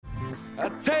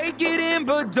Take it in,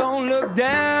 but don't look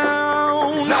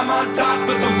down. 'Cause I'm on top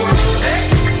of the world, hey.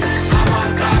 I'm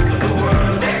on top of the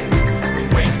world, hey. Been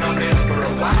waiting on this for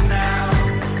a while now.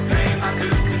 Paying my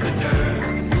dues to the dirt.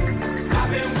 I've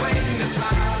been waiting to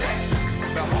smile, hey.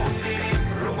 Been holding it in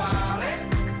for a while, hey.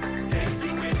 Take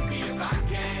you with me if I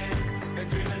can. Been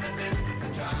dreaming of this since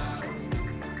a child.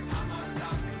 I'm on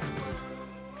top of the world.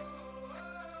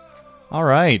 All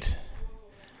right.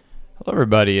 Hello,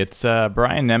 everybody. It's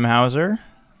Brian Nemhauser,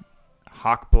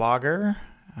 Hawk Blogger,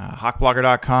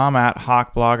 hawkblogger.com, at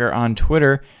hawkblogger on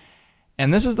Twitter.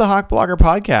 And this is the Hawk Blogger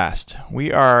podcast.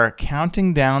 We are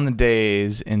counting down the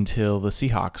days until the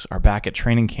Seahawks are back at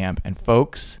training camp. And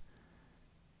folks,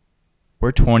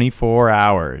 we're 24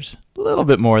 hours. A little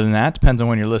bit more than that. Depends on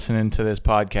when you're listening to this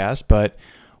podcast. But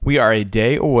we are a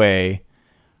day away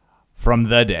from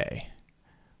the day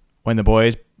when the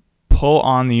boys pull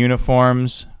on the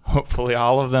uniforms. Hopefully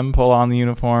all of them pull on the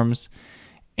uniforms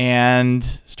and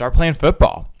start playing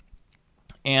football.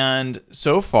 And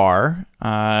so far,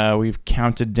 we've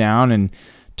counted down and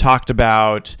talked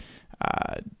about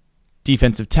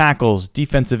defensive tackles,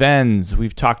 defensive ends.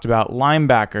 We've talked about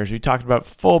linebackers. We've talked about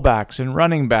fullbacks and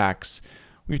running backs.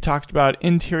 We've talked about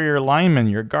interior linemen,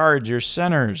 your guards, your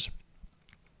centers.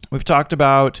 We've talked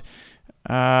about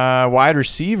wide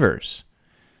receivers.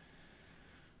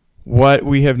 What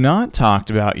we have not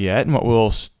talked about yet, and what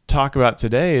we'll talk about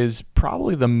today, is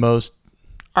probably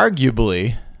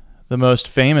arguably the most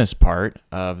famous part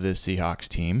of this Seahawks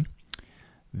team,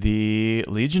 the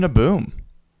Legion of Boom.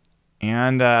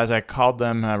 And as I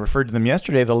referred to them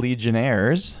yesterday, the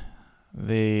Legionnaires,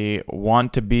 the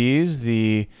want-to-bees,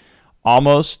 the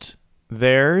almost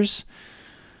theirs.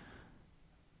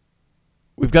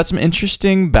 We've got some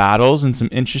interesting battles and some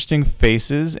interesting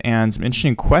faces and some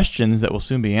interesting questions that will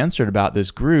soon be answered about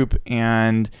this group.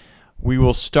 And we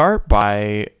will start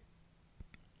by,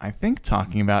 I think,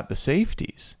 talking about the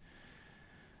safeties.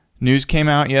 News came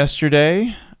out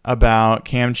yesterday about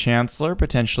Cam Chancellor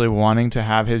potentially wanting to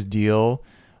have his deal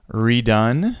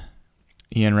redone.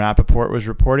 Ian Rappaport was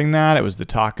reporting that. It was the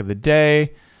talk of the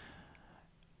day.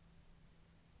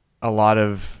 A lot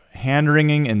of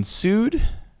hand-wringing ensued.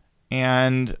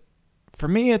 And for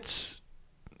me, it's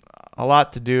a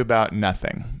lot to do about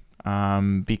nothing,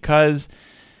 because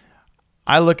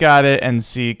I look at it and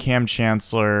see Cam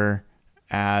Chancellor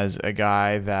as a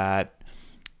guy that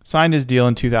signed his deal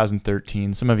in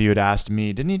 2013. Some of you had asked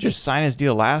me, didn't he just sign his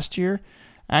deal last year?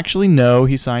 Actually, no,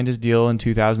 he signed his deal in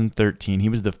 2013. He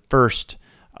was the first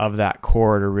of that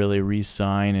core to really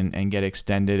re-sign and get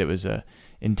extended. It was a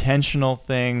intentional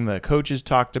thing. The coaches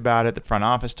talked about it. The front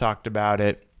office talked about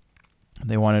it.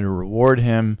 They wanted to reward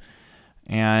him.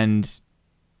 And,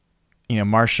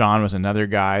 Marshawn was another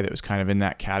guy that was kind of in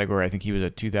that category. I think he was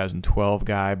a 2012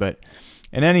 guy. But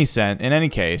in any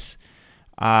case,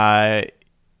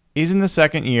 he's in the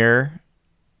second year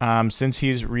since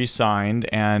he's re-signed.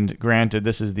 And granted,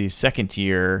 this is the second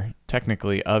year,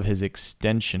 technically, of his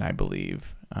extension, I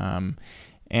believe.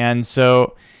 And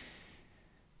so,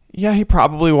 yeah, he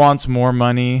probably wants more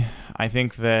money. I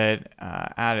think that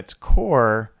at its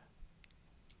core,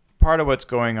 part of what's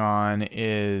going on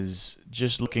is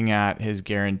just looking at his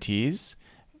guarantees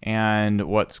and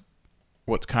what's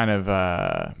kind of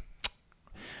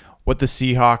what the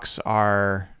Seahawks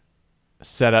are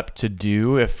set up to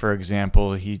do if, for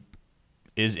example, he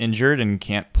is injured and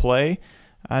can't play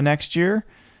next year.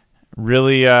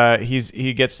 Really,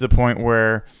 he gets to the point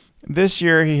where this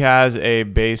year he has a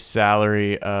base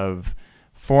salary of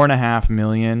 $4.5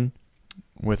 million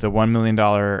with a $1 million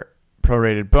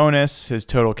prorated bonus. His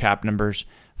total cap number's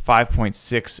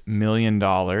 $5.6 million.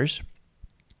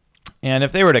 And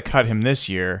if they were to cut him this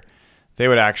year, they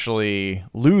would actually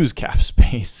lose cap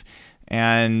space.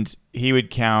 And he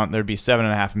would there'd be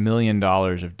 $7.5 million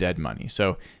of dead money.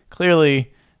 So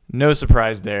clearly, no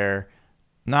surprise there.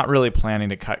 Not really planning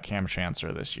to cut Cam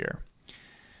Chancellor this year.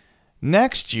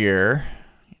 Next year,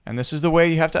 and this is the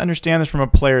way you have to understand this from a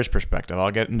player's perspective.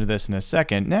 I'll get into this in a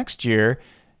second. Next year,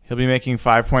 he'll be making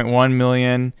 $5.1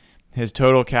 million. His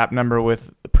total cap number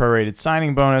with the prorated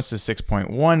signing bonus is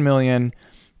 $6.1 million.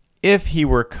 If he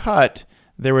were cut,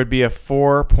 there would be a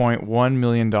 $4.1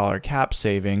 million cap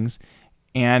savings.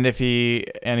 And if he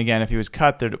was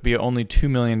cut, there'd be only $2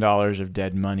 million of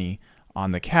dead money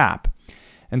on the cap.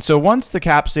 And so once the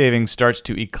cap savings starts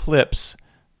to eclipse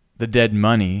the dead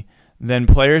money, then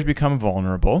players become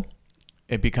vulnerable.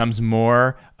 It becomes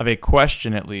more of a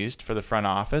question, at least, for the front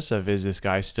office of, is this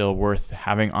guy still worth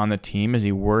having on the team? Is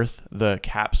he worth the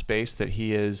cap space that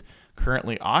he is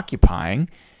currently occupying?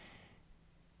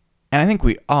 And I think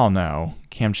we all know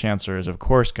Cam Chancellor is, of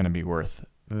course, going to be worth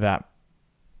that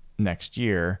next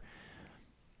year.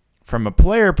 From a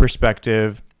player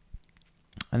perspective,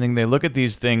 I think they look at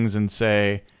these things and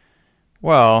say,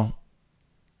 well,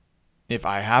 if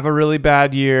I have a really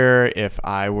bad year, if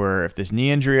this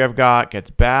knee injury I've got gets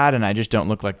bad and I just don't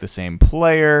look like the same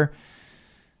player,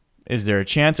 is there a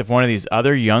chance if one of these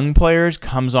other young players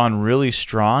comes on really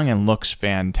strong and looks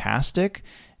fantastic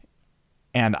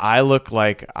and I look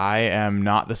like I am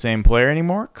not the same player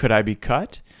anymore, could I be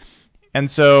cut? And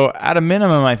so at a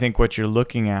minimum, I think what you're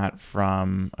looking at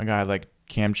from a guy like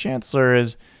Cam Chancellor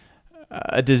is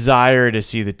a desire to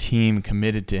see the team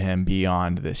committed to him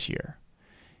beyond this year.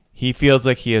 He feels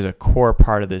like he is a core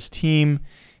part of this team.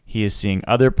 He is seeing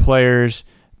other players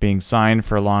being signed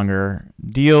for longer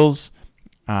deals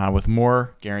with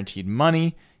more guaranteed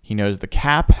money. He knows the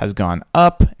cap has gone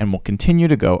up and will continue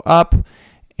to go up,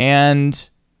 and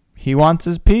he wants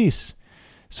his piece.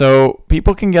 So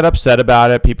people can get upset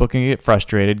about it. People can get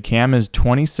frustrated. Cam is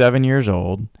 27 years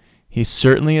old. He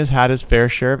certainly has had his fair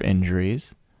share of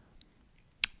injuries,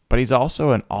 but he's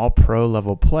also an all-pro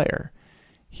level player.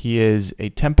 He is a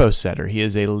tempo setter. He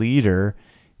is a leader.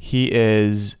 He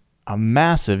is a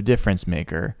massive difference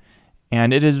maker.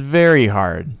 And it is very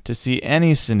hard to see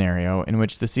any scenario in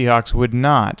which the Seahawks would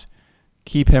not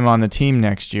keep him on the team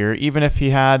next year, even if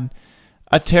he had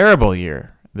a terrible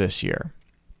year this year.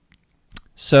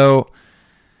 So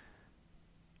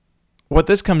what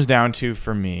this comes down to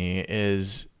for me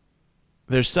is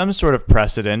there's some sort of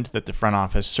precedent that the front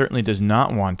office certainly does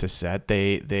not want to set.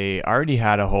 They already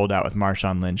had a holdout with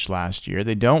Marshawn Lynch last year.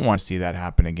 They don't want to see that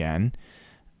happen again.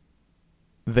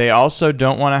 They also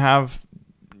don't want to have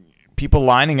people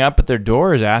lining up at their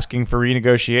doors asking for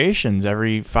renegotiations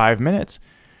every 5 minutes.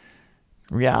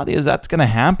 Reality is that's going to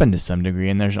happen to some degree,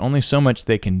 and there's only so much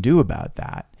they can do about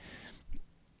that.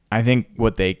 I think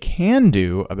what they can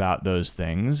do about those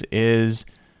things is,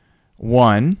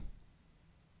 one,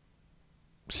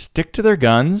 stick to their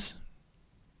guns,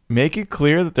 make it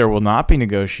clear that there will not be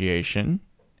negotiation,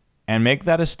 and make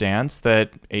that a stance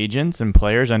that agents and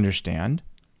players understand.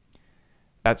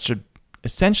 That should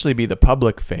essentially be the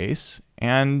public face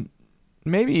and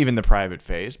maybe even the private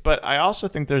face, but I also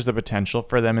think there's the potential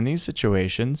for them in these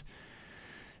situations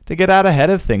to get out ahead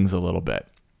of things a little bit.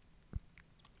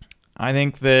 I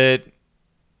think that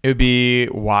it would be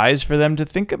wise for them to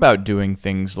think about doing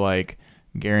things like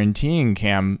guaranteeing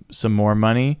Cam some more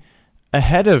money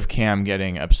ahead of Cam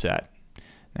getting upset.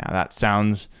 Now that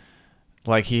sounds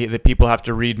like that people have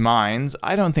to read minds.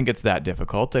 I don't think it's that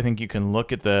difficult. I think you can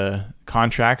look at the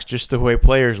contracts just the way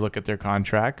players look at their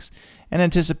contracts and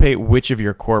anticipate which of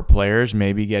your core players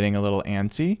may be getting a little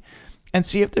antsy and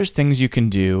see if there's things you can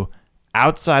do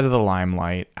outside of the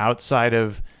limelight, outside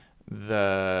of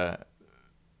the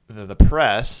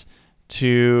press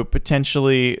to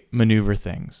potentially maneuver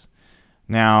things.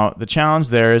 Now, the challenge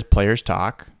there is players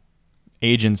talk,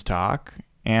 agents talk,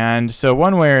 and so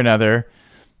one way or another,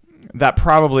 that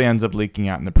probably ends up leaking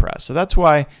out in the press. So that's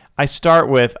why I start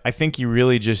with, I think you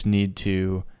really just need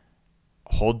to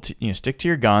stick to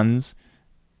your guns,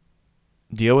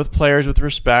 deal with players with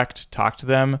respect, talk to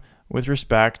them with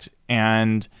respect,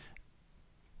 and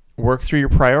work through your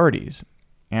priorities.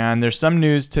 And there's some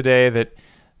news today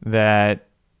that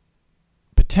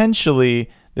potentially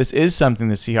this is something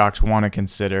the Seahawks want to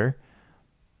consider,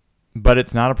 but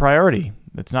it's not a priority.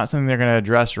 It's not something they're going to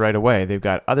address right away. They've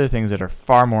got other things that are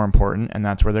far more important, and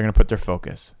that's where they're going to put their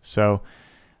focus. So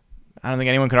I don't think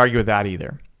anyone could argue with that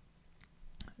either.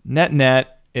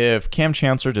 Net, if Cam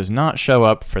Chancellor does not show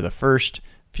up for the first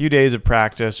few days of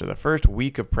practice or the first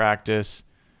week of practice,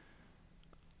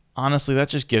 honestly, that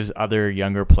just gives other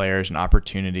younger players an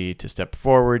opportunity to step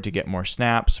forward, to get more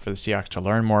snaps, for the Seahawks to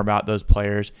learn more about those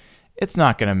players. It's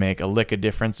not going to make a lick of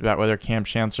difference about whether Cam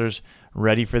Chancellor's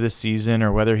ready for this season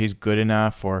or whether he's good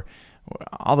enough or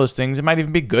all those things. It might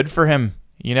even be good for him.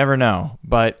 You never know.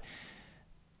 But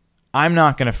I'm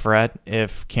not going to fret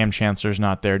if Cam Chancellor's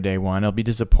not there day one. It'll be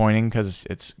disappointing because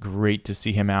it's great to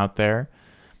see him out there.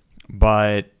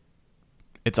 But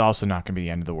it's also not going to be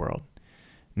the end of the world.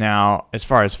 Now, as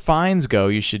far as fines go,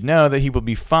 you should know that he will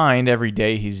be fined every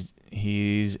day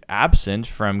he's absent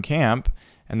from camp,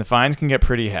 and the fines can get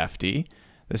pretty hefty.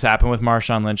 This happened with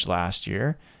Marshawn Lynch last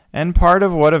year, and part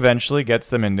of what eventually gets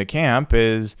them into camp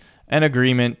is an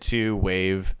agreement to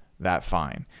waive that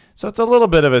fine. So it's a little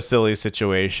bit of a silly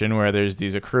situation where there's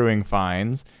these accruing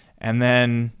fines, and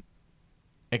then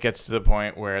it gets to the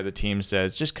point where the team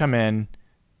says, just come in,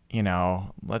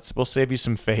 we'll save you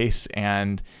some face,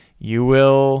 and you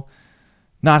will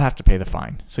not have to pay the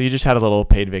fine. So you just had a little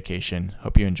paid vacation.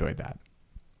 Hope you enjoyed that.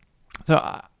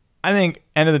 So I think,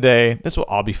 end of the day, this will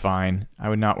all be fine. I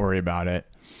would not worry about it.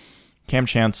 Cam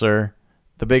Chancellor,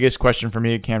 the biggest question for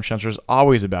me at Cam Chancellor is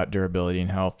always about durability and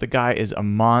health. The guy is a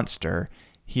monster.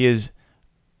 He is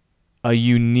a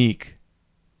unique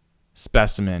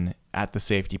specimen at the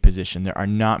safety position. There are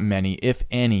not many, if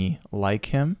any, like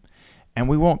him, and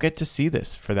we won't get to see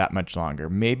this for that much longer.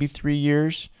 Maybe 3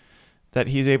 years that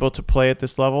he's able to play at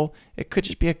this level. It could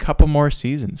just be a couple more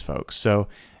seasons, folks. So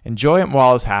enjoy it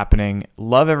while it's happening.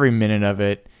 Love every minute of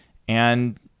it,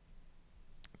 and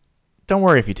don't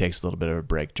worry if he takes a little bit of a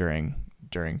break during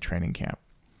training camp.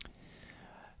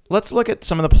 Let's look at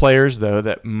some of the players, though,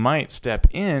 that might step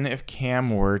in if Cam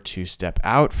were to step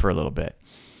out for a little bit.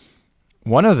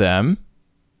 One of them,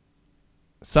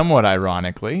 somewhat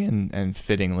ironically and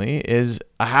fittingly, is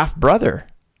a half-brother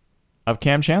of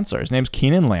Cam Chancellor. His name's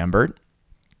Keenan Lambert.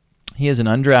 He is an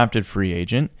undrafted free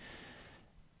agent.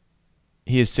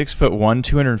 He is 6'1",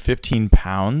 215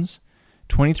 pounds,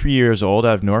 23 years old,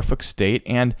 out of Norfolk State,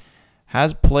 and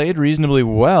has played reasonably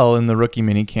well in the rookie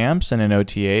mini camps and in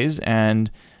OTAs, and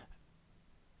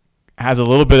has a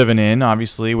little bit of an in,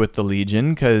 obviously, with the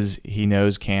Legion because he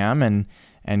knows Cam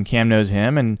and Cam knows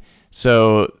him. And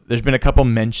so there's been a couple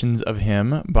mentions of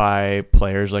him by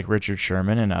players like Richard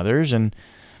Sherman and others, and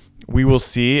we will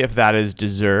see if that is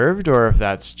deserved or if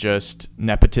that's just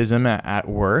nepotism at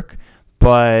work.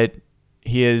 But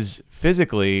he is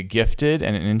physically gifted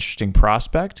and an interesting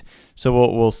prospect, so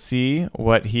we'll see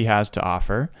what he has to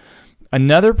offer.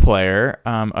 Another player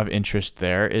of interest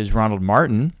there is Ronald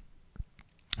Martin.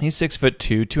 He's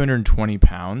 6'2", 220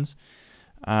 pounds.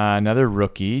 Another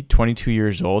rookie, 22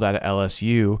 years old, out of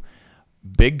LSU.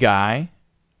 Big guy,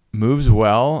 moves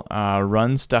well,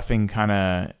 run-stuffing kind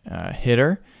of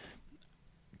hitter.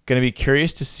 Going to be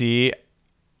curious to see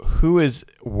who is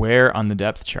where on the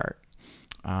depth chart.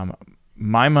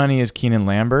 My money is Keenan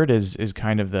Lambert is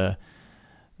kind of the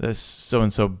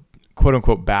so-and-so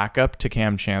quote-unquote backup to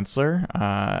Cam Chancellor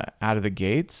out of the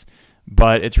gates.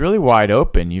 But it's really wide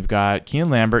open. You've got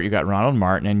Keenan Lambert, you've got Ronald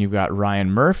Martin, and you've got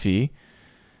Ryan Murphy,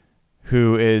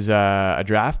 who is a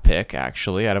draft pick,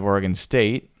 actually, out of Oregon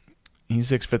State.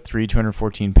 He's 6'3",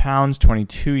 214 pounds,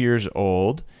 22 years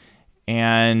old,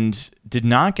 and did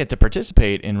not get to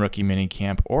participate in rookie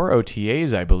minicamp or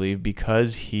OTAs, I believe,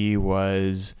 because he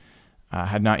was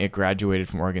had not yet graduated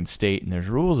from Oregon State, and there's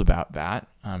rules about that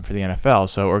for the NFL.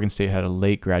 So Oregon State had a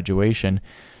late graduation.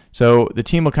 So the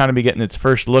team will kind of be getting its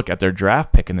first look at their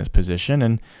draft pick in this position,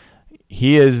 and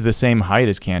he is the same height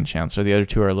as Cam Chancellor. The other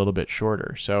two are a little bit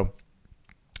shorter. So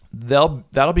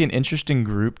that'll be an interesting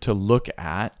group to look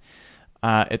at.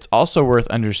 It's also worth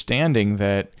understanding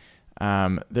that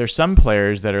there's some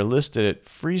players that are listed at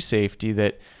free safety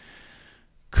that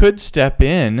could step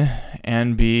in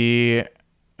and be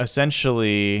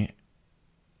essentially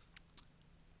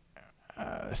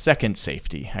second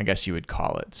safety, I guess you would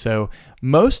call it. So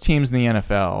most teams in the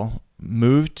NFL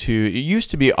moved to, it used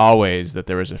to be always that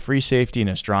there was a free safety and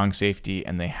a strong safety,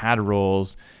 and they had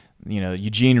roles. You know,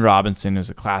 Eugene Robinson is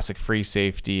a classic free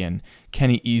safety, and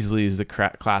Kenny Easley is the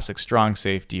classic strong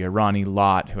safety, or Ronnie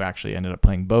Lott, who actually ended up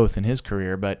playing both in his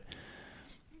career. But,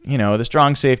 you know, the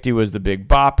strong safety was the big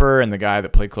bopper and the guy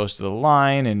that played close to the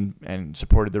line and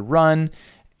supported the run.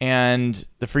 And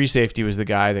the free safety was the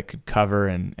guy that could cover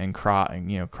and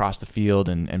cross the field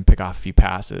and pick off a few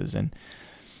passes. And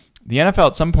the NFL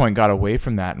at some point got away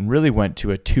from that and really went to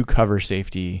a two-cover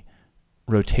safety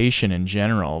rotation in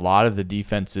general. A lot of the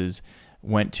defenses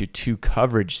went to two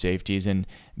coverage safeties and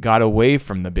got away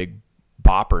from the big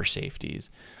bopper safeties.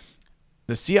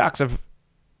 The Seahawks have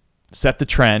set the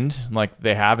trend, like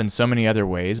they have in so many other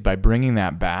ways, by bringing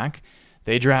that back.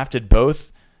 They drafted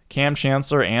both Cam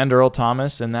Chancellor and Earl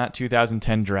Thomas in that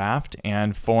 2010 draft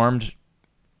and formed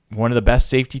one of the best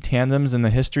safety tandems in the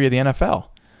history of the NFL.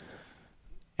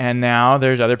 And now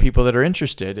there's other people that are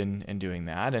interested in doing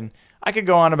that. And I could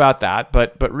go on about that,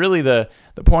 but really the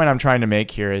point I'm trying to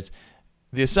make here is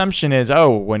the assumption is,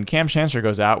 when Cam Chancellor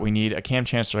goes out, we need a Cam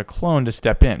Chancellor clone to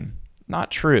step in.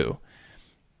 Not true.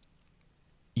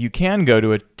 You can go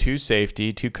to a two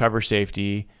cover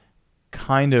safety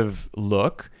kind of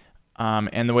look.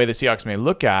 And the way the Seahawks may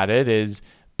look at it is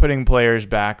putting players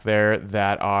back there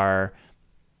that are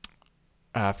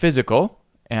physical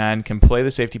and can play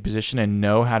the safety position and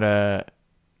know how to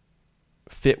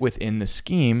fit within the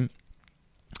scheme,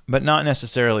 but not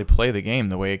necessarily play the game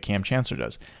the way Cam Chancellor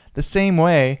does. The same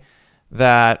way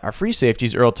that our free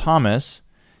safeties, Earl Thomas,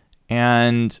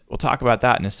 and we'll talk about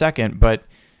that in a second, but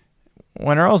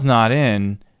when Earl's not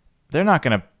in, they're not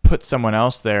going to put someone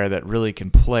else there that really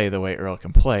can play the way Earl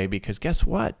can play, because guess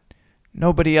what?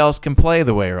 Nobody else can play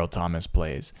the way Earl Thomas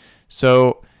plays.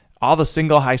 So all the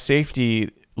single high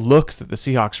safety looks that the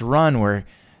Seahawks run where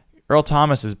Earl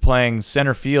Thomas is playing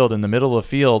center field in the middle of the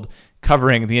field,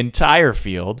 covering the entire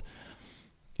field,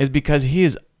 is because he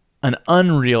is an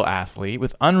unreal athlete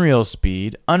with unreal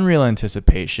speed, unreal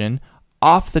anticipation,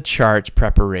 off the charts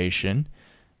preparation.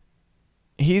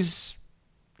 He's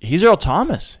Earl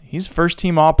Thomas. He's first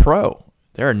team All-Pro.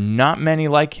 There are not many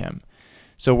like him.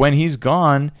 So when he's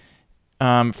gone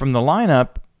from the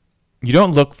lineup, you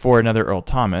don't look for another Earl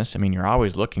Thomas. I mean, you're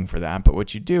always looking for that. But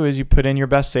what you do is you put in your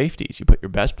best safeties. You put your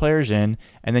best players in,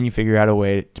 and then you figure out a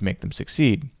way to make them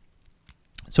succeed.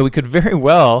 So we could very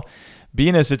well be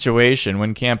in a situation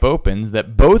when camp opens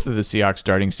that both of the Seahawks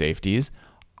starting safeties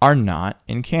are not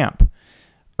in camp.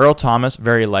 Earl Thomas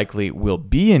very likely will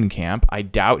be in camp. I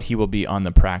doubt he will be on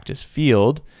the practice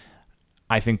field.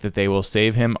 I think that they will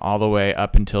save him all the way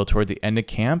up until toward the end of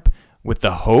camp with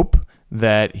the hope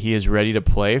that he is ready to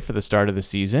play for the start of the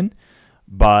season.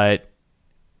 But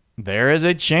there is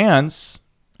a chance,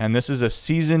 and this is a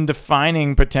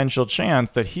season-defining potential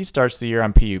chance, that he starts the year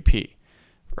on PUP. If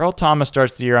Earl Thomas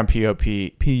starts the year on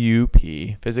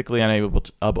PUP, physically unable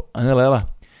to... Let's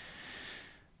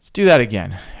do that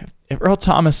again. If Earl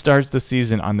Thomas starts the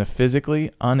season on the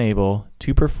physically unable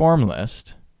to perform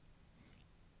list,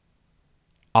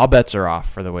 all bets are off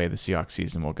for the way the Seahawks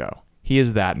season will go. He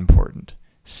is that important.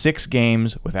 6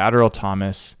 games without Earl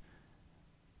Thomas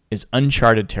is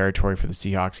uncharted territory for the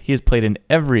Seahawks. He has played in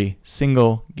every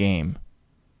single game,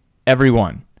 every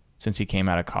one, since he came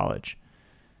out of college.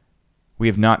 We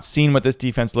have not seen what this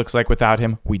defense looks like without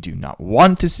him. We do not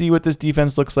want to see what this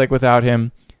defense looks like without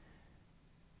him.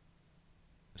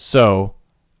 So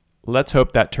let's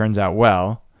hope that turns out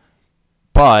well.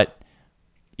 But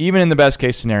even in the best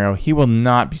case scenario, he will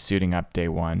not be suiting up day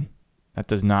one. That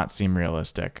does not seem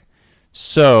realistic.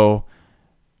 So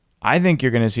I think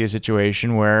you're going to see a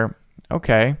situation where,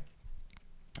 okay,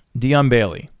 Dion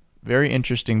Bailey, very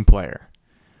interesting player,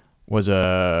 was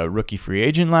a rookie free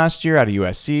agent last year out of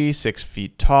USC, 6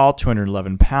 feet tall,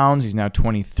 211 pounds. He's now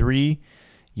 23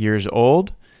 years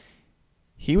old.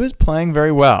 He was playing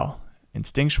very well.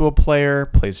 Instinctual player,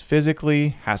 plays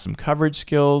physically, has some coverage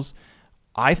skills.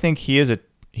 I think he is a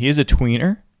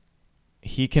tweener.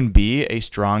 He can be a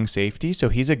strong safety, so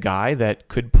he's a guy that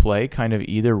could play kind of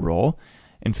either role.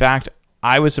 In fact,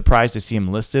 I was surprised to see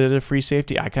him listed as a free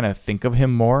safety. I kind of think of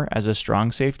him more as a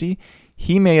strong safety.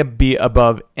 He may be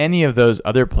above any of those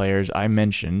other players I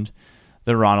mentioned,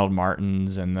 the Ronald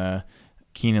Martins and the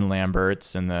Keenan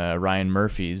Lamberts and the Ryan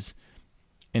Murphys,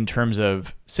 in terms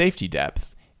of safety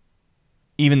depth,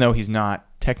 even though he's not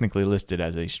technically listed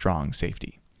as a strong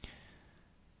safety.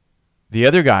 The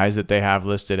other guys that they have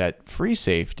listed at free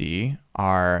safety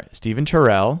are Stephen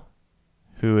Terrell,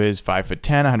 who is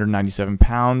 5'10", 197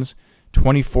 pounds,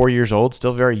 24 years old,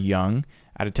 still very young,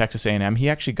 out of Texas A&M. He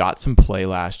actually got some play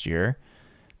last year.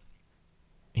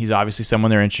 He's obviously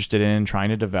someone they're interested in and trying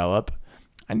to develop.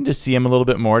 I need to see him a little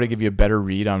bit more to give you a better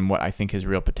read on what I think his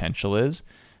real potential is.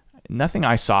 Nothing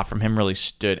I saw from him really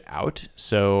stood out,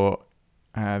 so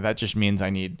that just means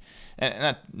I need... And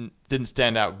that didn't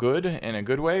stand out good in a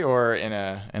good way or in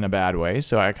a bad way,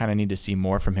 so I kind of need to see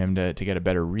more from him to get a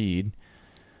better read.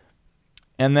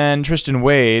 And then Tristan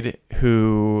Wade,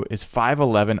 who is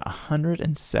 5'11",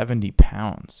 170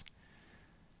 pounds.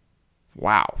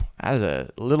 Wow, that is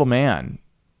a little man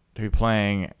to be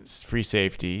playing free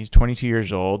safety. He's 22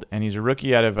 years old, and he's a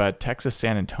rookie out of Texas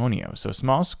San Antonio. So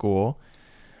small school,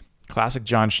 classic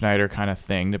John Schneider kind of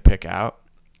thing to pick out.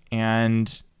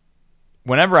 And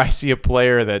whenever I see a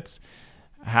player that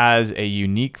has a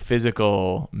unique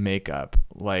physical makeup,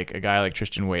 like a guy like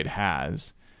Tristan Wade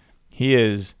has, he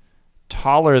is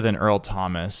taller than Earl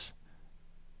Thomas,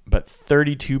 but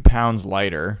 32 pounds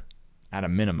lighter at a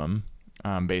minimum,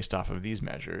 based off of these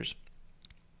measures.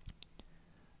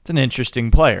 It's an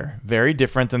interesting player, very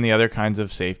different than the other kinds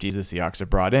of safeties the Seahawks have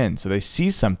brought in. So they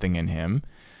see something in him.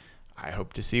 I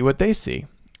hope to see what they see,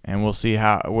 and we'll see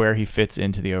where he fits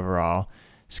into the overall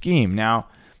scheme. Now,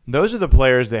 those are the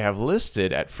players they have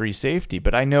listed at free safety,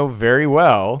 but I know very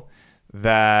well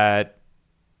that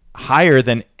higher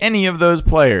than any of those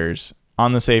players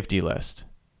on the safety list,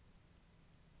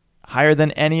 higher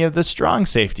than any of the strong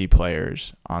safety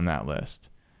players on that list,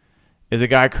 is a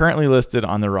guy currently listed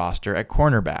on the roster at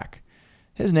cornerback.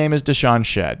 His name is Deshaun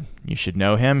Shedd. You should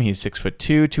know him. He's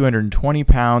 6'2", 220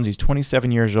 pounds. He's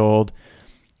 27 years old.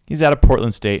 He's out of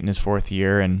Portland State in his 4th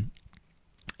year, and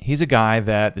he's a guy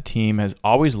that the team has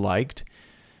always liked.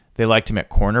 They liked him at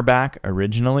cornerback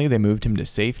originally. They moved him to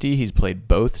safety. He's played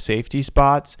both safety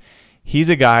spots. He's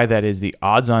a guy that is the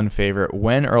odds-on favorite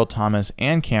when Earl Thomas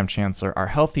and Cam Chancellor are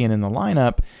healthy and in the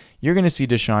lineup. You're going to see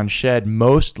Deshaun Shedd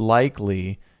most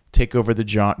likely take over the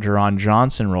Jaron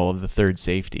Johnson role of the third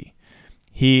safety.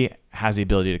 He has the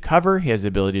ability to cover. He has the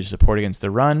ability to support against the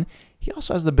run. He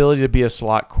also has the ability to be a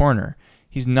slot corner.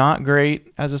 He's not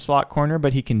great as a slot corner,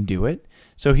 but he can do it.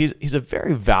 So he's a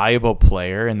very valuable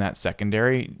player in that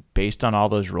secondary based on all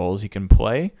those roles he can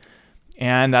play.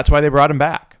 And that's why they brought him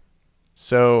back.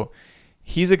 So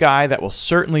he's a guy that will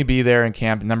certainly be there in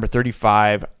camp. Number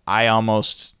 35, if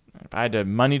I had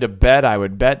money to bet, I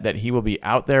would bet that he will be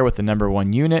out there with the number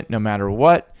 1 unit no matter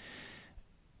what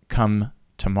come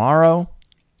tomorrow.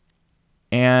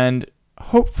 And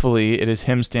hopefully it is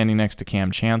him standing next to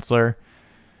Cam Chancellor.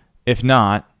 If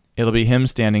not, it'll be him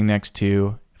standing next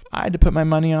to, if I had to put my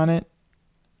money on it,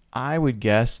 I would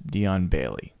guess Dion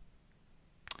Bailey.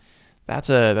 That's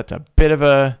a bit of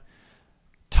a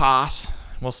toss.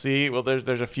 We'll see. Well,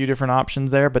 there's a few different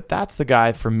options there, but that's the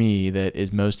guy for me that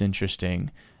is most interesting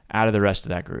out of the rest of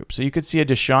that group. So you could see a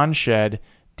Deshaun Shedd,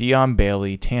 Dion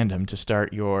Bailey tandem to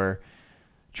start your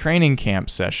training camp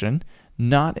session.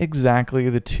 Not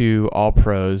exactly the two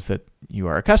all-pros that you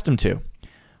are accustomed to,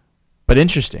 but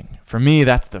interesting. For me,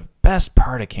 that's the best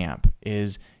part of camp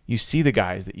is you see the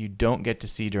guys that you don't get to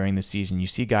see during the season. You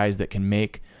see guys that can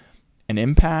make an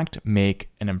impact, make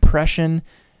an impression,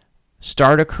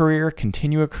 start a career,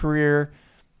 continue a career,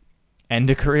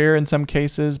 end a career in some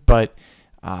cases, but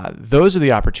those are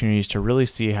the opportunities to really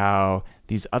see how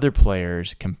these other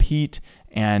players compete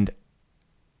and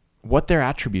what their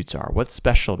attributes are, what's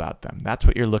special about them. That's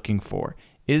what you're looking for.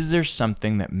 Is there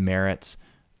something that merits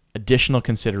additional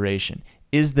consideration?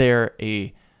 Is there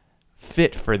a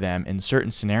fit for them in certain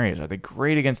scenarios? Are they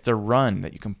great against the run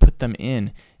that you can put them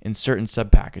in certain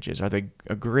sub-packages? Are they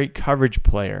a great coverage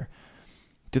player?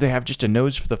 Do they have just a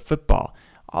nose for the football?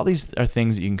 All these are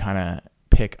things that you can kind of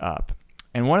pick up.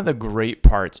 And one of the great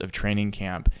parts of training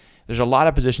camp, there's a lot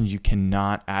of positions you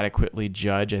cannot adequately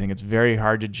judge. I think it's very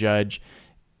hard to judge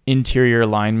interior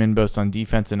linemen, both on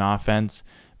defense and offense,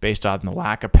 based on the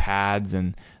lack of pads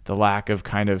and the lack of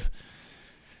kind of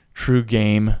true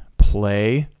game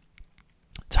play.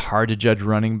 It's hard to judge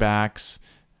running backs.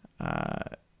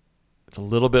 It's a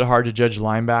little bit hard to judge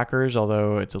linebackers,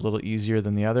 although it's a little easier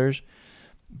than the others.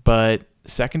 But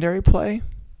secondary play,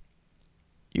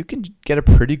 you can get a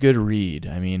pretty good read.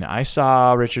 I mean, I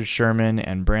saw Richard Sherman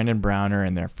and Brandon Browner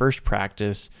in their first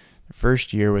practice, their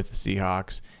first year with the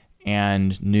Seahawks,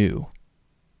 and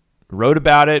wrote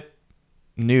about it,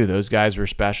 knew those guys were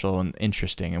special and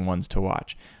interesting and ones to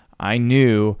watch. I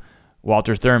knew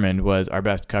Walter Thurmond was our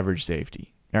best coverage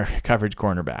safety, or coverage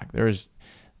cornerback. There was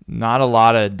not a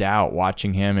lot of doubt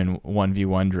watching him in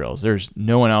 1v1 drills. There's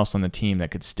no one else on the team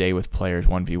that could stay with players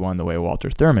 1v1 the way Walter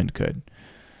Thurmond could.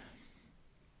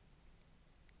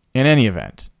 In any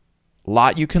event, a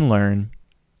lot you can learn.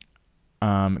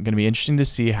 Going to be interesting to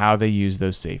see how they use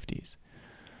those safeties.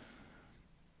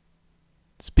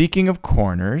 Speaking of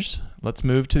corners, let's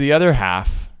move to the other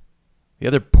half, the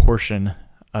other portion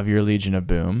of your Legion of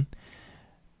Boom,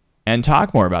 and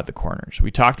talk more about the corners. We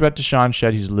talked about Deshaun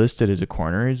Shedd. He's listed as a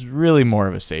corner. He's really more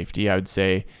of a safety. I would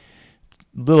say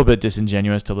a little bit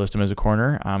disingenuous to list him as a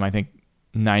corner. I think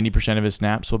 90% of his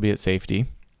snaps will be at safety.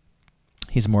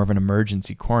 He's more of an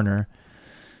emergency corner.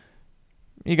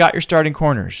 You got your starting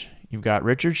corners. You've got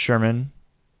Richard Sherman,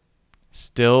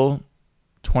 still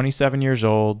 27 years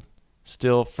old,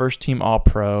 still first-team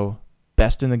All-Pro,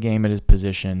 best in the game at his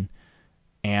position.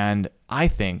 And I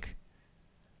think,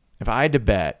 if I had to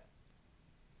bet,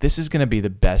 this is going to be the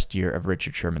best year of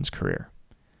Richard Sherman's career.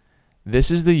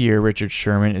 This is the year Richard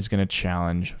Sherman is going to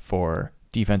challenge for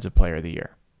Defensive Player of the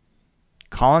Year.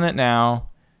 Calling it now,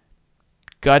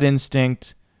 gut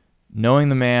instinct, knowing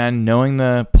the man, knowing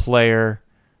the player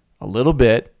a little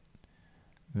bit,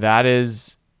 that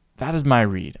is my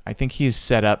read. I think he's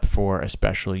set up for a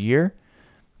special year.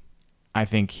 I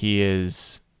think he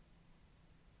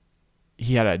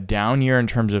had a down year in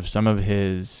terms of some of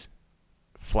his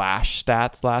flash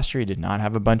stats last year. He did not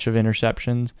have a bunch of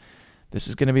interceptions. This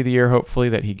is going to be the year, hopefully,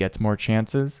 that he gets more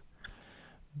chances.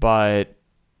 But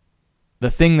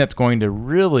the thing that's going to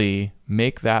really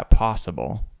make that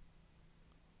possible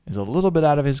is a little bit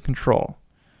out of his control.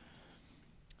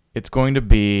 It's going to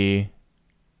be,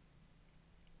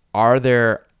 are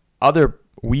there other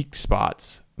weak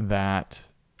spots that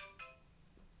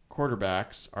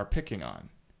quarterbacks are picking on?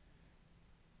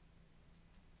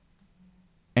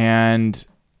 And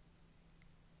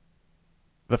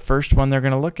the first one they're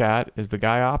going to look at is the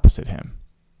guy opposite him.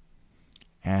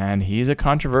 And he's a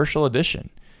controversial addition.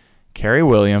 Kerry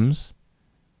Williams.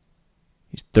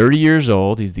 He's 30 years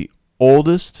old. He's the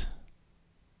oldest,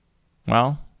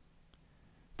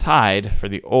 tied for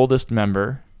the oldest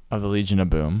member of the Legion of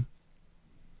Boom.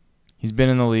 He's been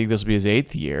in the league. This will be his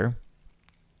 8th year.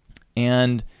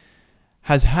 And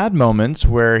has had moments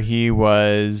where he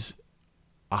was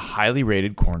a highly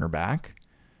rated cornerback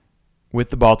with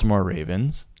the Baltimore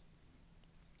Ravens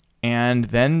and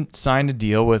then signed a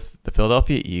deal with the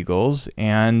Philadelphia Eagles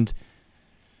and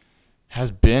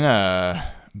has been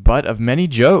a butt of many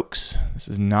jokes. This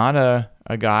is not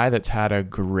a guy that's had a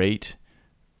great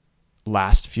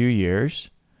last few years.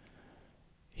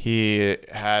 He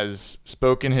has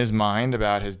spoken his mind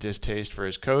about his distaste for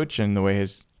his coach and the way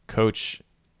his coach,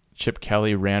 Chip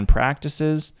Kelly, ran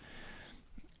practices.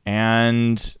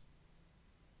 And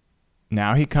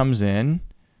now he comes in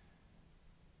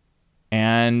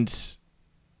and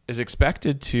is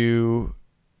expected to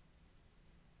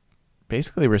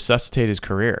basically resuscitate his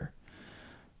career.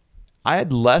 I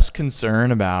had less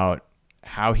concern about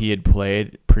how he had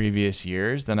played previous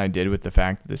years than I did with the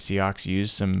fact that the Seahawks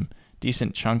used some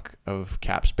decent chunk of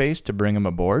cap space to bring him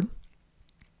aboard.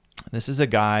 This is a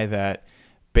guy that,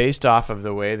 based off of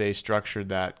the way they structured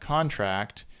that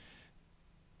contract,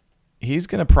 he's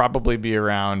going to probably be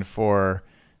around for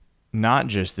not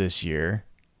just this year,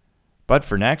 but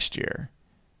for next year.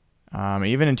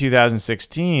 Even in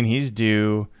 2016,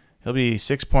 he'll be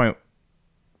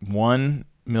 $6.1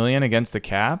 million against the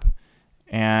cap,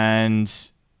 and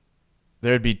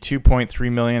there'd be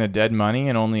 $2.3 million of dead money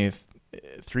and only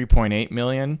 $3.8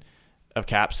 million of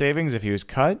cap savings if he was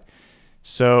cut.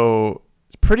 So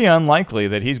it's pretty unlikely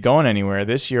that he's going anywhere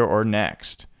this year or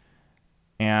next.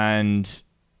 And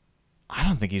I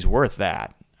don't think he's worth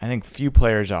that. I think few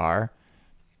players are.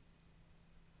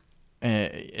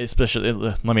 Especially,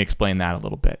 let me explain that a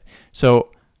little bit.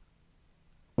 So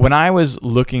when I was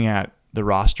looking at the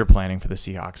roster planning for the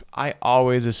Seahawks, I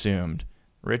always assumed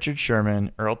Richard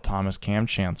Sherman, Earl Thomas, Cam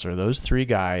Chancellor, those three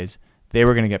guys, they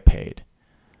were going to get paid.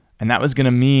 And that was going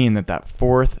to mean that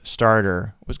fourth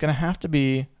starter was going to have to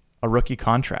be a rookie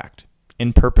contract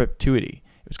in perpetuity.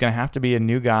 It was going to have to be a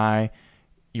new guy.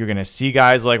 You're going to see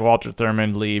guys like Walter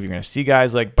Thurmond leave. You're going to see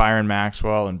guys like Byron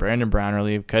Maxwell and Brandon Browner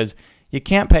leave because you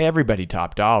can't pay everybody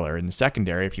top dollar in the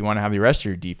secondary if you want to have the rest of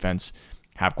your defense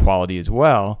have quality as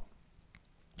well.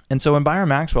 And so when Byron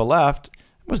Maxwell left,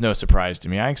 it was no surprise to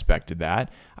me. I expected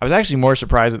that. I was actually more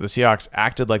surprised that the Seahawks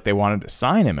acted like they wanted to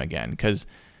sign him again because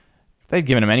if they'd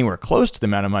given him anywhere close to the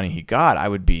amount of money he got, I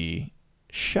would be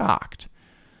shocked.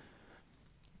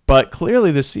 But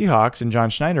clearly the Seahawks and John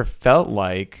Schneider felt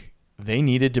like they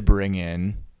needed to bring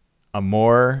in a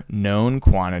more known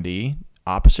quantity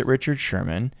opposite Richard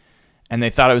Sherman, and they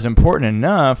thought it was important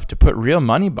enough to put real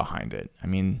money behind it. I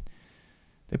mean,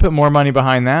 they put more money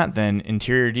behind that than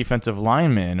interior defensive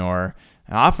linemen or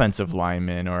offensive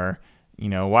linemen or,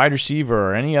 wide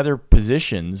receiver or any other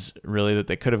positions really that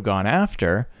they could have gone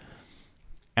after.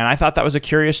 And I thought that was a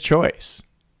curious choice.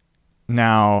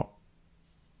 Now,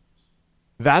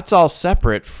 that's all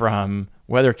separate from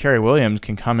whether Kerry Williams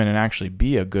can come in and actually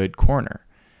be a good corner.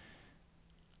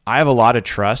 I have a lot of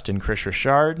trust in Chris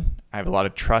Richard. I have a lot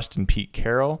of trust in Pete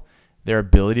Carroll, their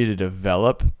ability to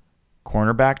develop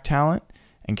cornerback talent.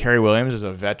 And Kerry Williams is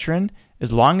a veteran.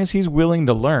 As long as he's willing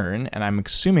to learn, and I'm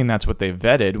assuming that's what they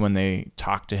vetted when they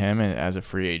talked to him as a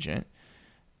free agent,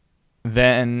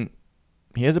 then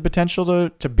he has a potential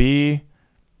to be,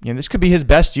 this could be his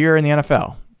best year in the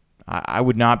NFL. I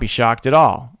would not be shocked at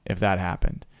all if that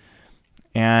happened.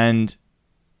 And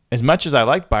as much as I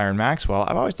like Byron Maxwell,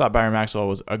 I've always thought Byron Maxwell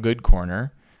was a good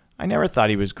corner. I never thought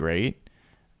he was great.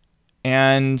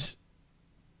 And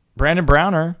Brandon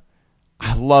Browner,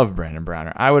 I love Brandon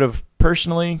Browner. I would have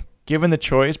personally, given the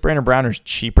choice, Brandon Browner's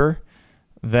cheaper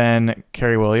than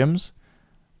Kerry Williams.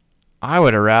 I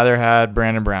would have rather had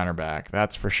Brandon Browner back,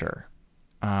 that's for sure.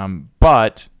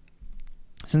 But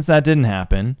since that didn't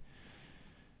happen,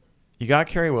 you got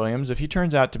Kerry Williams. If he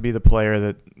turns out to be the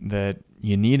player that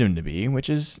you need him to be,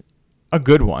 which is a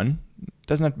good one,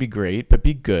 doesn't have to be great, but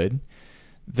be good,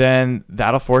 then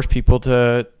that'll force people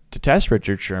to test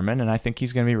Richard Sherman, and I think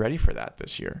he's going to be ready for that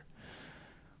this year.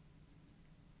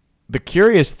 The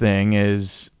curious thing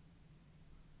is,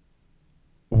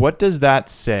 what does that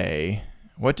say?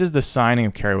 What does the signing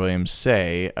of Kerry Williams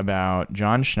say about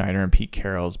John Schneider and Pete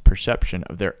Carroll's perception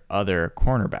of their other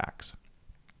cornerbacks?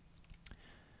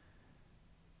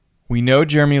 We know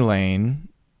Jeremy Lane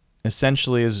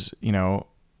essentially is,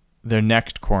 their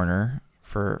next corner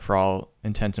for all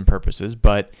intents and purposes,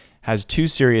 but has two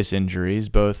serious injuries,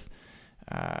 both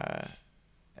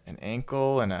an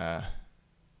ankle and a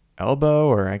elbow,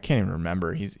 or I can't even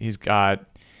remember. He's got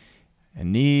a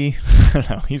knee. I don't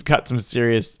know. He's got some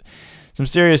serious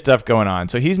stuff going on.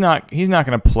 So he's not going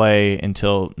to play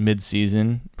until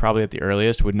mid-season, probably at the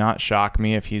earliest. Would not shock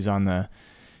me if he's on the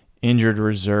injured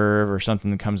reserve or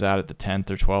something that comes out at the 10th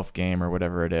or 12th game or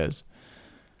whatever it is.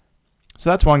 So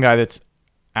that's one guy that's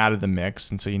out of the mix,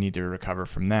 and so you need to recover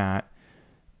from that.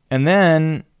 And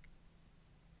then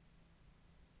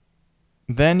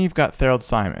you've got Thorold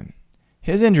Simon.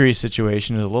 His injury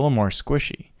situation is a little more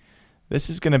squishy.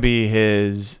 This is going to be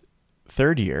his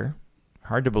third year.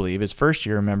 Hard to believe. His first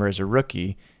year, remember, as a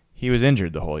rookie, he was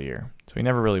injured the whole year, so he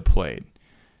never really played.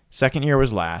 Second year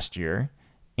was last year,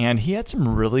 and he had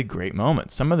some really great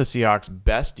moments. Some of the Seahawks'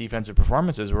 best defensive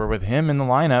performances were with him in the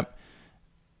lineup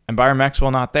and Byron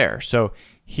Maxwell not there. So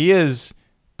he has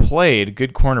played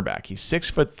good cornerback. He's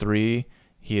 6'3".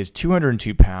 He is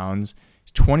 202 pounds.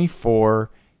 He's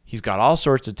 24. He's got all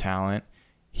sorts of talent.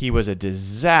 He was a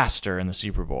disaster in the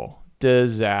Super Bowl.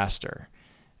 Disaster.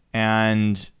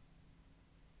 And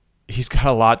he's got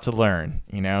a lot to learn.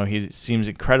 You know, he seems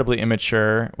incredibly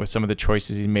immature with some of the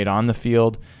choices he made on the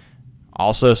field.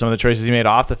 Also, some of the choices he made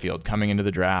off the field coming into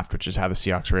the draft, which is how the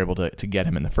Seahawks were able to get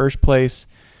him in the first place.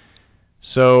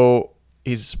 So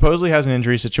he supposedly has an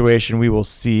injury situation. We will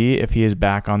see if he is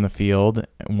back on the field,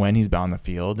 when he's back on the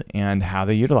field, and how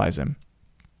they utilize him.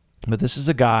 But this is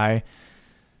a guy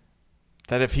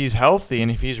that if he's healthy and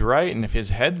if he's right and if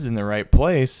his head's in the right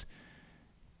place,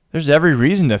 there's every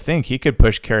reason to think he could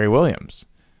push Kerry Williams.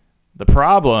 The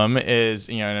problem is,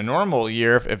 in a normal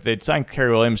year, if they'd signed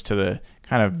Kerry Williams to the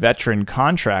kind of veteran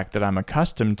contract that I'm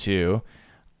accustomed to,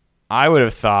 I would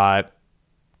have thought,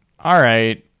 all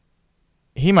right,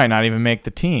 he might not even make the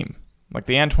team, like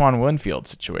the Antoine Winfield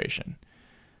situation.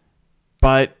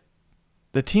 But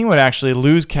the team would actually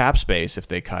lose cap space if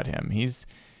they cut him. He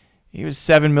was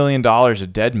 $7 million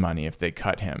of dead money if they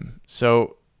cut him.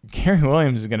 So Kerry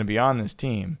Williams is going to be on this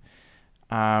team.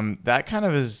 That kind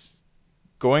of is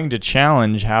going to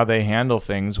challenge how they handle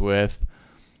things with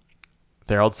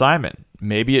Thorold Simon.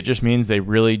 Maybe it just means they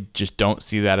really just don't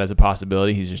see that as a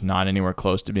possibility. He's just not anywhere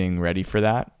close to being ready for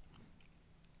that.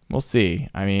 We'll see.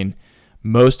 I mean,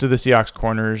 most of the Seahawks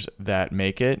corners that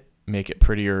make it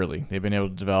pretty early. They've been able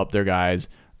to develop their guys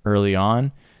early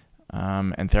on.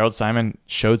 And Thorold Simon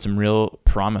showed some real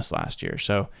promise last year.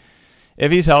 So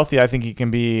if he's healthy, I think he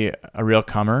can be a real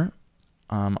comer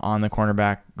on the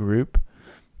cornerback group.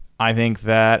 I think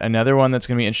that another one that's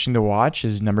going to be interesting to watch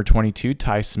is number 22,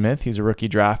 Ty Smith. He's a rookie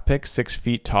draft pick, 6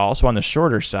 feet tall, so on the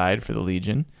shorter side for the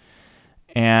Legion.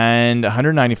 And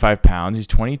 195 pounds. He's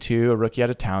 22, a rookie out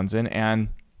of Townsend. And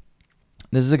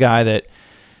this is a guy that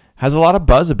has a lot of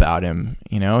buzz about him.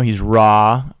 He's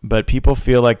raw, but people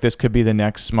feel like this could be the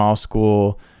next small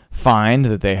school find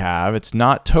that they have. It's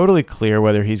not totally clear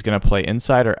whether he's going to play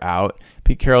inside or out.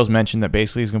 Pete Carroll's mentioned that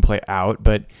basically he's going to play out,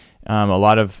 but a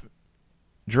lot of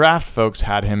draft folks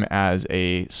had him as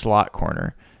a slot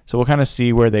corner. So we'll kind of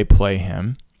see where they play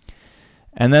him.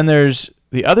 And then there's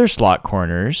the other slot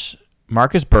corners,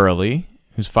 Marcus Burley,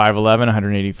 who's 5'11",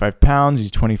 185 pounds.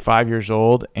 He's 25 years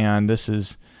old, and it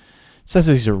says that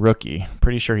he's a rookie.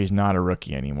 Pretty sure he's not a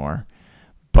rookie anymore.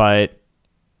 But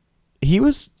he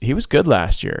was good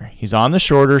last year. He's on the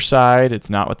shorter side. It's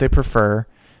not what they prefer,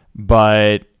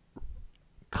 but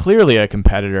clearly a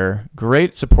competitor.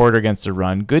 Great supporter against the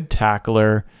run. Good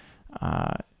tackler.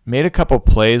 Made a couple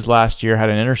plays last year. Had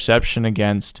an interception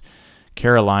against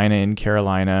Carolina in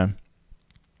Carolina.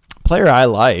 Player I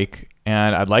like,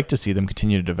 and I'd like to see them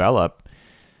continue to develop.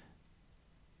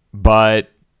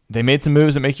 But they made some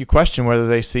moves that make you question whether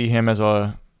they see him as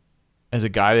a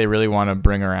guy they really want to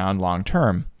bring around long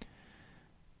term.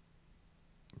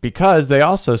 Because they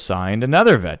also signed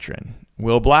another veteran,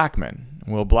 Will Blackman.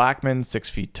 Will Blackman, 6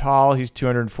 feet tall. He's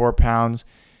 204 pounds.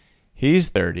 He's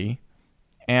 30.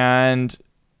 And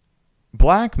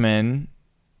Blackman,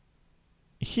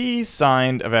 he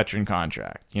signed a veteran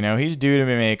contract. He's due to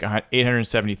make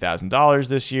 $870,000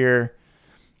 this year.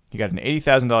 He got an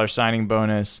 $80,000 signing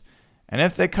bonus. And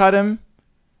if they cut him,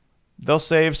 they'll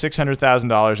save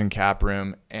 $600,000 in cap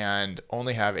room and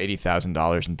only have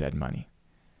 $80,000 in dead money.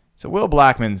 So Will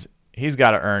Blackman's, he's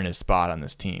got to earn his spot on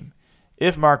this team.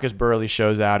 If Marcus Burley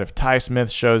shows out, if Ty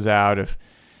Smith shows out, if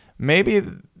maybe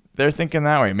they're thinking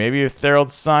that way. Maybe if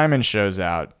Thorold Simon shows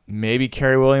out, maybe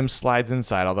Kerry Williams slides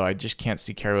inside, although I just can't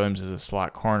see Kerry Williams as a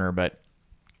slot corner, but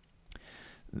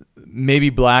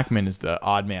maybe Blackman is the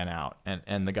odd man out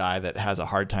and the guy that has a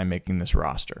hard time making this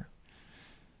roster.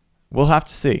 We'll have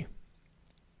to see.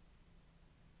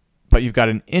 But you've got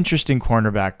an interesting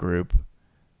cornerback group,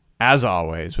 as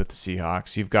always, with the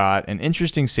Seahawks. You've got an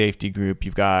interesting safety group.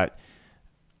 You've got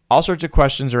all sorts of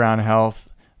questions around health.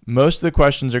 Most of the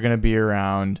questions are going to be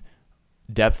around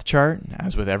depth chart,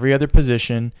 as with every other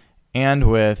position,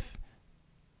 and with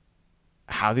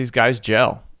how these guys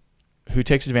gel. Who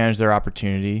takes advantage of their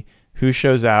opportunity, who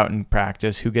shows out in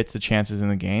practice, who gets the chances in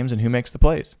the games, and who makes the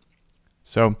plays.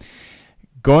 So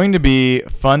going to be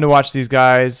fun to watch these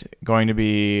guys. Going to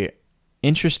be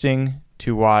interesting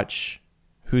to watch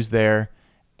who's there.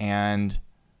 And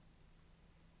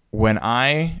when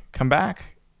I come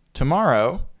back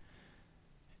tomorrow,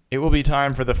 it will be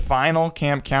time for the final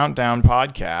Camp Countdown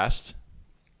podcast,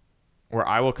 where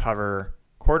I will cover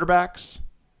quarterbacks,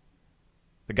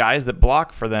 the guys that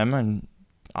block for them and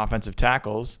offensive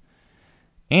tackles,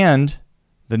 and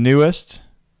the newest,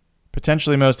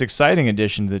 potentially most exciting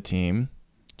addition to the team,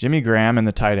 Jimmy Graham and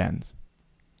the tight ends.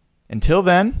 Until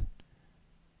then,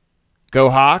 go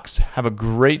Hawks, have a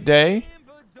great day,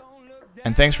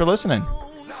 and thanks for listening.